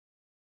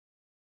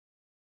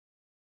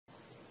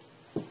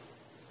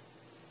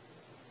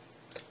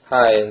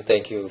Hi, and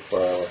thank you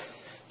for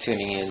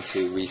tuning in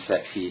to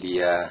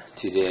Resetpedia.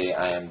 Today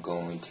I am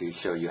going to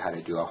show you how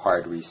to do a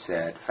hard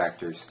reset,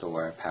 factory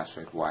store,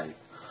 password wipe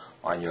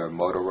on your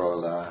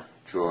Motorola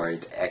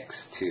Droid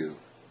X2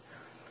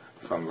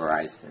 from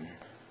Verizon.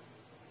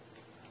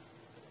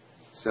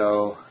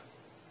 So,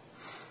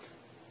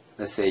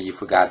 let's say you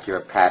forgot your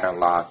pattern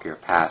lock, your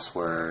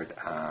password,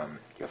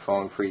 your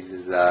phone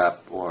freezes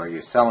up, or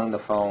you're selling the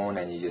phone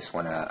and you just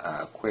want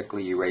to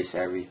quickly erase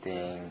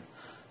everything.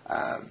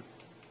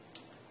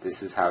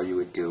 This is how you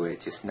would do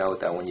it. Just note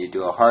that when you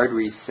do a hard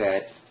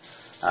reset,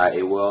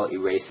 it will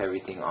erase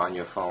everything on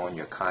your phone,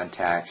 your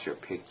contacts, your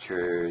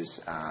pictures,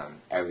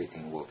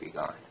 everything will be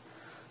gone.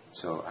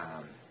 So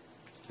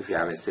if you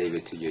haven't saved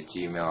it to your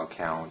Gmail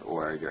account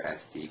or your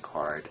SD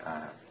card,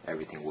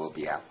 everything will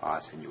be at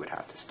loss and you would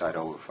have to start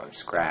over from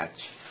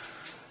scratch.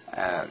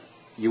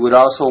 You would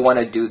also want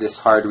to do this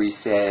hard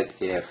reset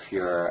if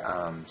you're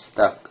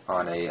stuck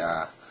on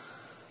a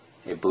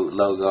boot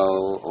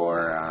logo,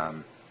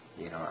 or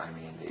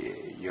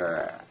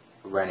you're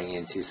running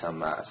into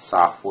some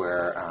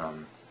software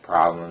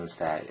problems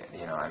that,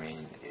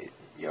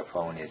 your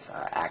phone is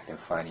acting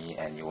funny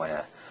and you want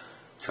to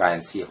try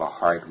and see if a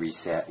hard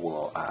reset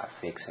will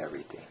fix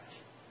everything.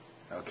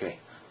 Okay,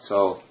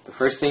 so the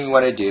first thing you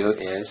want to do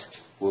is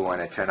we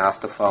want to turn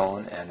off the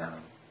phone, and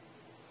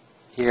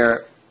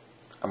here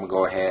I'm going to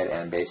go ahead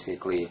and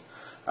basically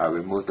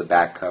remove the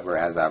back cover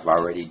as I've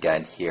already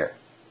done here.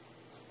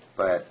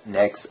 But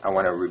next I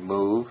want to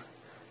remove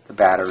the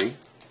battery.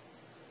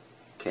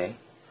 Okay,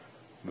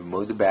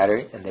 remove the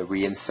battery and then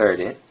reinsert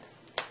it.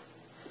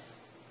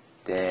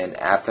 Then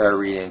after I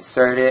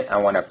reinsert it, I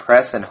want to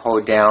press and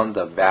hold down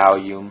the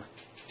volume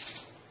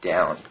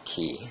down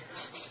key,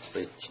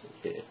 which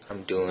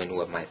I'm doing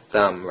with my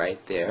thumb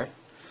right there,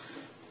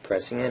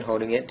 pressing and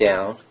holding it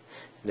down.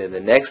 And then the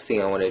next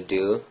thing I want to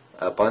do,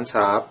 up on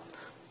top,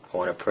 I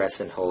want to press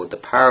and hold the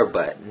power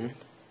button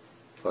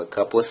for a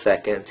couple of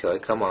seconds until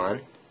it come on.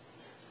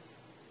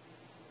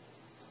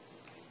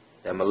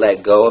 I'm going to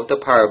let go of the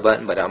power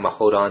button, but I'm going to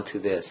hold on to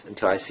this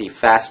until I see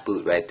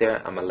Fastboot right there.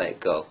 I'm going to let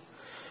go.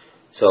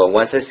 So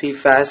once I see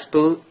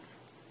Fastboot,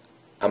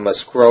 I'm going to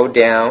scroll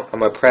down. I'm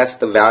going to press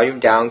the volume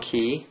down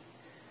key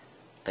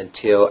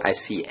until I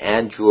see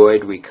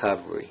Android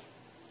recovery.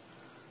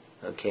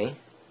 Okay?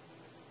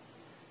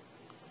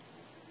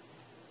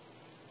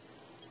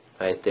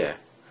 Right there.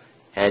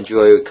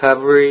 Android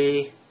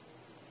recovery.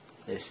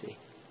 Let's see.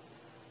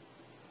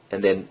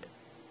 And then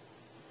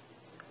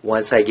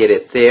once I get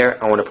it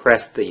there, I want to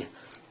press the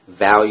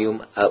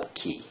volume up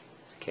key.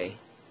 Okay?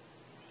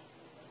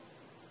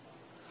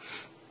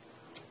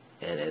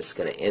 And it's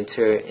going to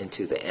enter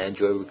into the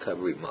Android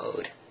recovery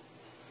mode.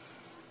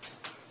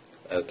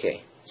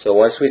 Okay. So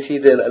once we see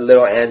the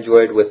little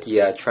Android with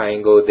the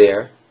triangle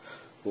there,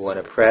 we want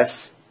to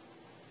press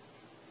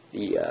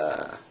the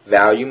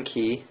volume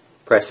key.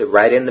 Press it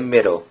right in the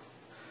middle.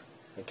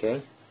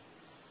 Okay?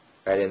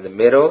 Right in the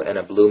middle, and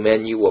a blue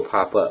menu will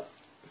pop up.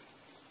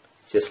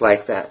 Just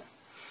like that.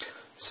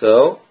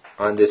 So,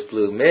 on this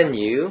blue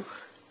menu,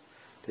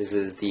 this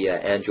is the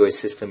Android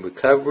system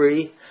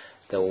recovery.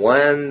 The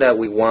one that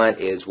we want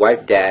is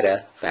wipe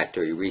data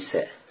factory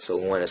reset. So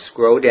we want to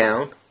scroll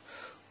down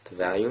the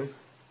volume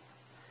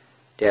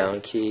down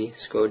key,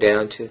 scroll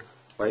down to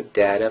wipe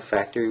data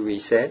factory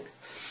reset,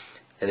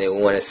 and then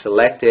we want to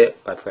select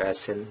it by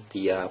pressing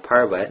the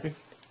power button.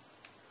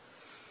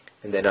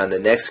 And then on the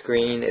next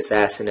screen, it's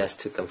asking us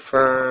to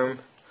confirm.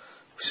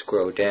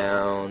 Scroll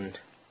down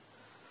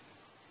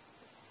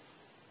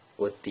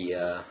with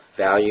the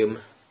volume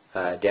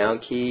down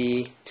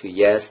key to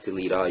yes,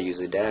 delete all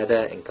user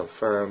data, and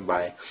confirm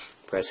by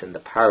pressing the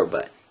power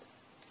button.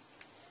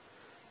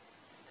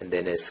 And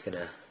then it's going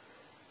to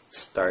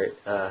start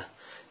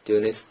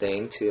doing its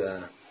thing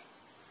to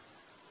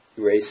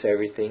erase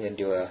everything and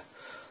do a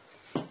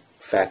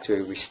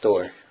factory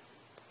restore.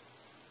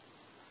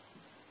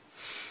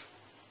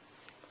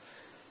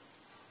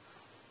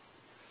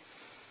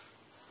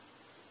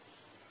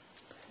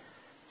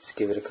 Just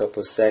give it a couple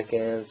of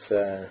seconds.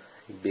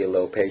 Be a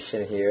little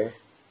patient here.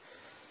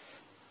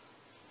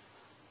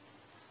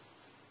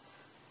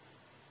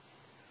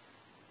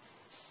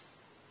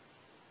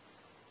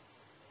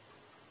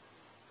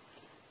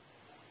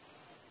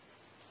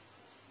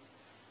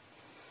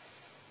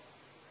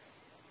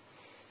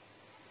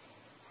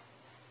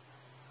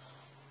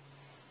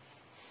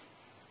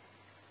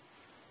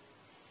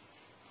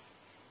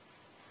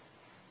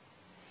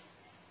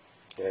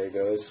 There it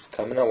goes, it's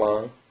coming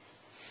along.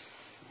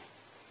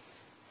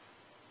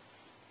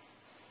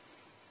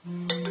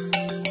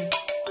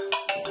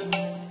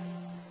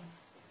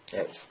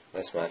 Yep,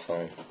 that's my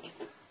phone.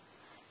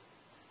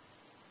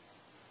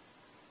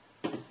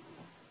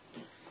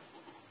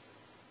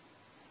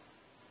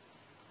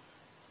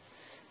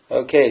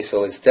 Okay,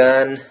 so it's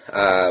done.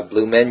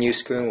 Blue menu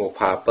screen will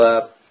pop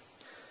up.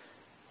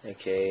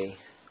 Okay,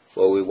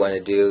 what we want to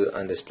do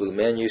on this blue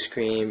menu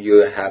screen, you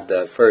have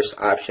the first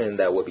option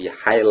that will be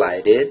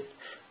highlighted,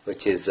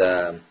 which is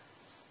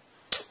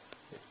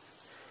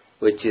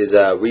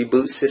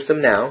Reboot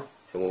System Now.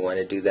 And we want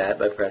to do that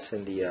by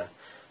pressing the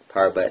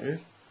power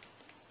button.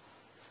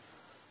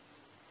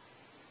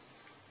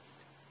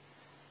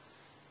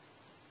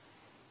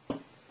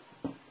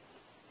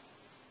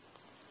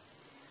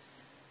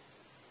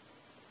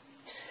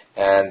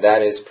 And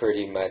that is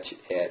pretty much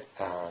it.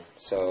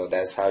 So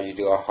that's how you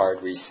do a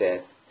hard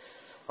reset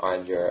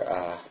on your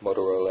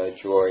Motorola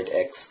Droid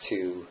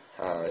X2.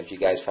 If you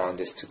guys found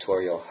this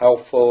tutorial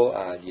helpful,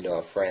 you know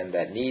a friend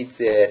that needs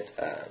it,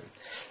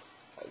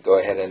 go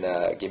ahead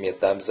and give me a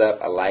thumbs up,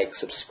 a like,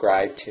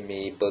 subscribe to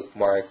me,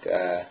 bookmark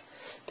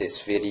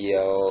this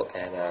video,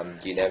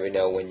 and you never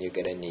know when you're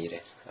going to need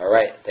it.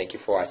 Alright, thank you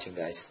for watching,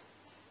 guys.